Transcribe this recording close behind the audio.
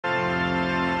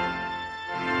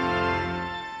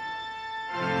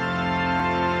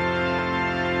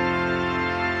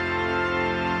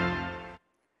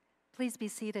Please be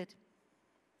seated.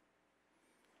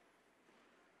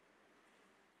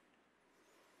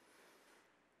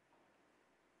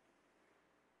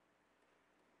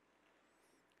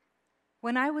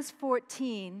 When I was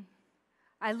 14,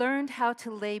 I learned how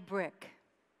to lay brick.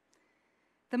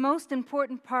 The most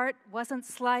important part wasn't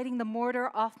sliding the mortar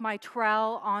off my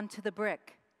trowel onto the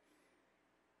brick.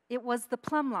 It was the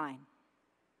plumb line.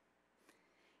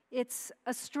 It's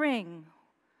a string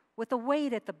with a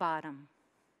weight at the bottom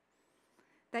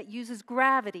that uses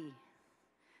gravity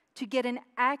to get an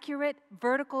accurate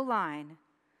vertical line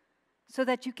so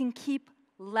that you can keep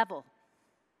level.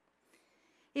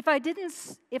 If I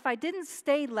didn't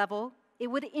stay level, it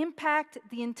would impact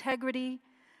the integrity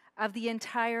of the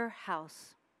entire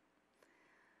house.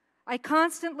 I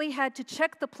constantly had to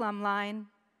check the plumb line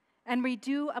and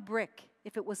redo a brick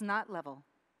if it was not level.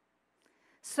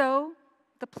 So,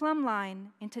 the plumb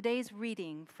line in today's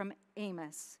reading from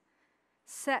Amos,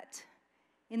 set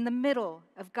in the middle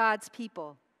of God's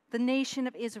people, the nation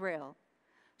of Israel,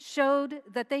 showed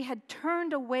that they had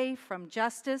turned away from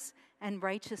justice and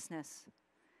righteousness,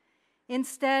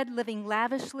 instead living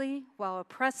lavishly while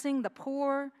oppressing the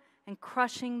poor and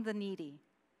crushing the needy.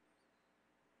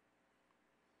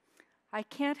 I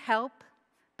can't help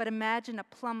but imagine a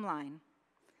plumb line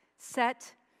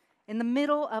set in the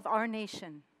middle of our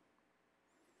nation.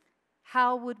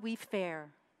 How would we fare?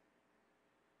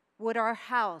 Would our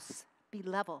house be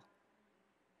level?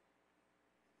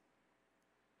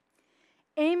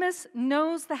 Amos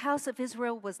knows the house of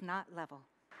Israel was not level.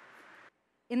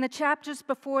 In the chapters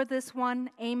before this one,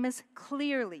 Amos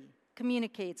clearly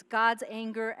communicates God's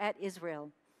anger at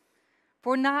Israel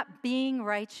for not being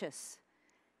righteous.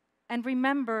 And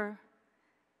remember,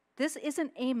 this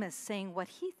isn't Amos saying what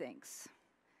he thinks.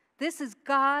 This is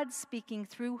God speaking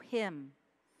through him.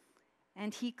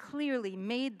 And he clearly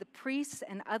made the priests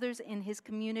and others in his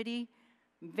community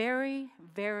very,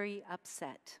 very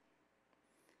upset.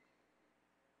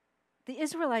 The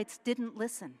Israelites didn't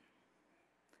listen,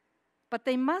 but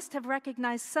they must have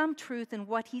recognized some truth in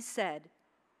what he said,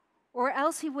 or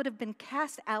else he would have been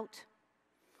cast out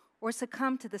or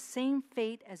succumbed to the same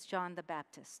fate as John the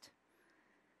Baptist.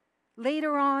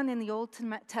 Later on in the Old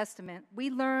Testament, we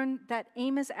learn that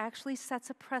Amos actually sets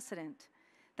a precedent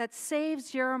that saves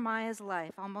Jeremiah's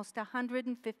life almost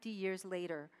 150 years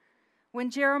later, when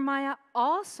Jeremiah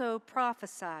also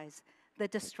prophesies the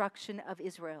destruction of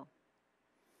Israel.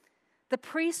 The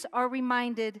priests are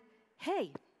reminded,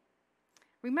 hey,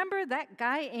 remember that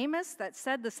guy Amos that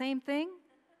said the same thing?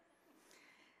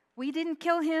 We didn't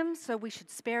kill him, so we should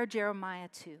spare Jeremiah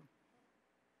too.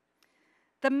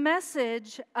 The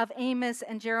message of Amos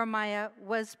and Jeremiah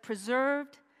was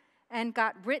preserved and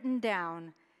got written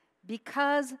down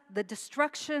because the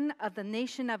destruction of the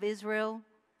nation of Israel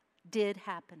did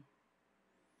happen.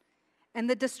 And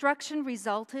the destruction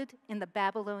resulted in the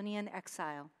Babylonian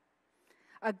exile.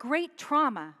 A great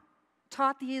trauma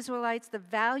taught the Israelites the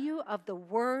value of the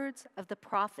words of the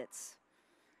prophets,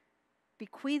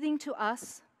 bequeathing to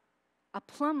us a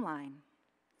plumb line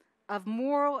of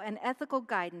moral and ethical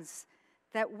guidance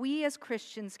that we as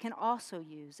Christians can also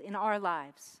use in our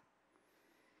lives.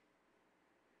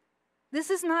 This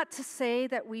is not to say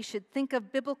that we should think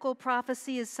of biblical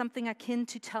prophecy as something akin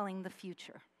to telling the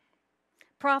future.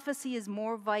 Prophecy is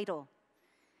more vital.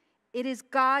 It is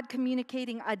God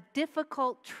communicating a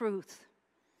difficult truth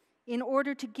in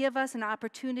order to give us an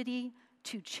opportunity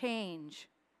to change.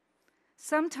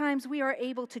 Sometimes we are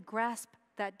able to grasp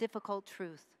that difficult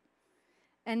truth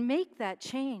and make that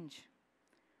change.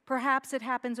 Perhaps it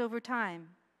happens over time.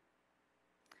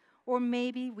 Or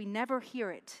maybe we never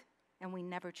hear it and we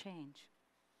never change.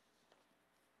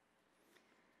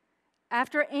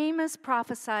 After Amos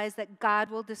prophesies that God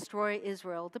will destroy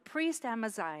Israel, the priest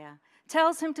Amaziah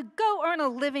tells him to go earn a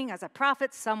living as a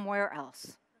prophet somewhere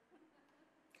else.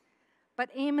 But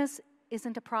Amos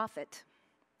isn't a prophet.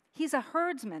 He's a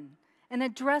herdsman and a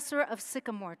dresser of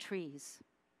sycamore trees.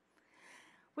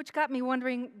 Which got me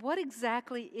wondering, what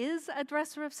exactly is a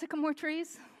dresser of sycamore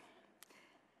trees?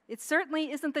 It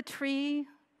certainly isn't the tree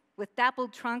with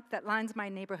dappled trunk that lines my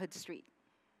neighborhood street.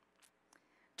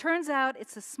 Turns out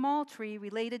it's a small tree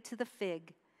related to the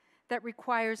fig that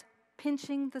requires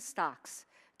pinching the stalks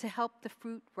to help the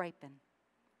fruit ripen.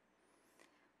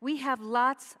 We have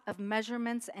lots of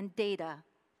measurements and data,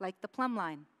 like the plumb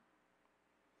line.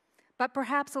 But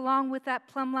perhaps along with that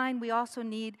plumb line, we also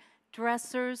need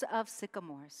dressers of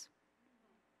sycamores.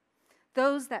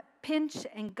 Those that pinch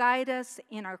and guide us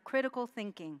in our critical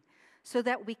thinking so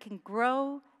that we can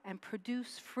grow and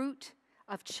produce fruit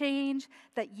of change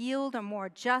that yield a more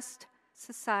just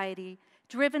society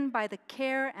driven by the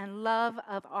care and love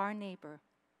of our neighbor.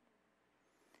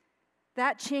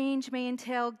 That change may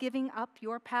entail giving up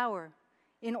your power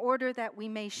in order that we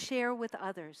may share with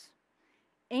others.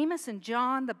 Amos and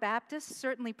John the Baptist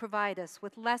certainly provide us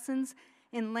with lessons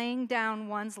in laying down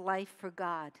one's life for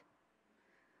God.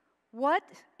 What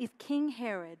if King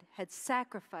Herod had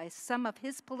sacrificed some of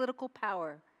his political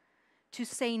power to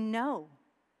say no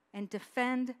and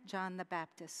defend John the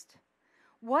Baptist?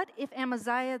 What if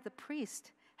Amaziah the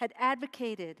priest had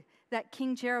advocated that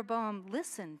King Jeroboam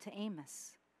listen to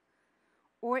Amos?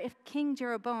 Or if King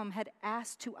Jeroboam had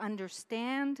asked to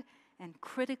understand and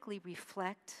critically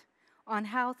reflect on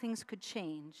how things could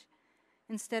change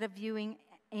instead of viewing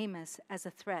Amos as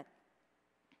a threat?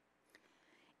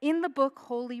 In the book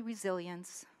Holy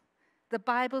Resilience, the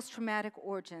Bible's traumatic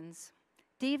origins,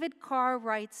 David Carr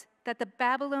writes that the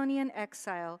Babylonian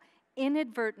exile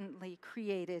inadvertently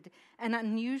created an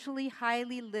unusually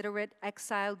highly literate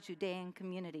exiled Judean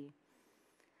community,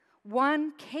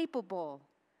 one capable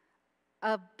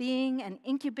of being an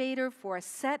incubator for a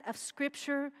set of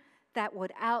scripture that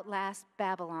would outlast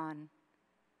Babylon.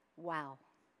 Wow.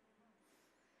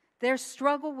 Their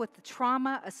struggle with the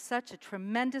trauma of such a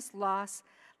tremendous loss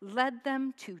led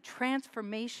them to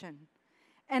transformation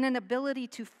and an ability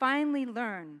to finally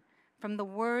learn from the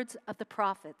words of the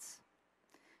prophets,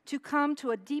 to come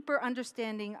to a deeper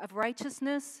understanding of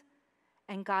righteousness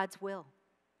and God's will.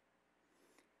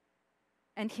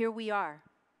 And here we are,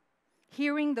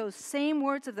 hearing those same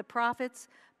words of the prophets,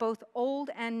 both old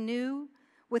and new,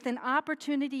 with an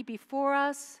opportunity before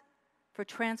us for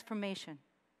transformation.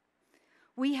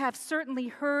 We have certainly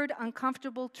heard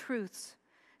uncomfortable truths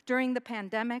during the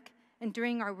pandemic and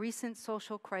during our recent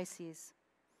social crises.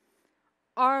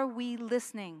 Are we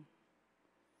listening?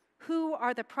 Who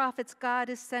are the prophets God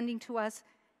is sending to us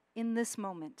in this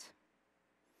moment?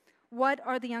 What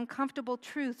are the uncomfortable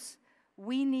truths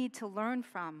we need to learn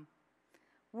from?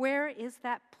 Where is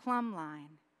that plumb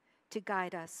line to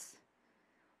guide us?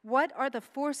 What are the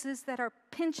forces that are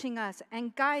pinching us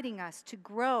and guiding us to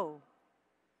grow?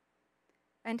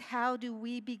 And how do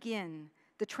we begin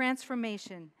the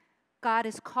transformation God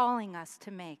is calling us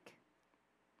to make?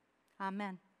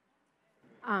 Amen.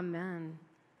 Amen.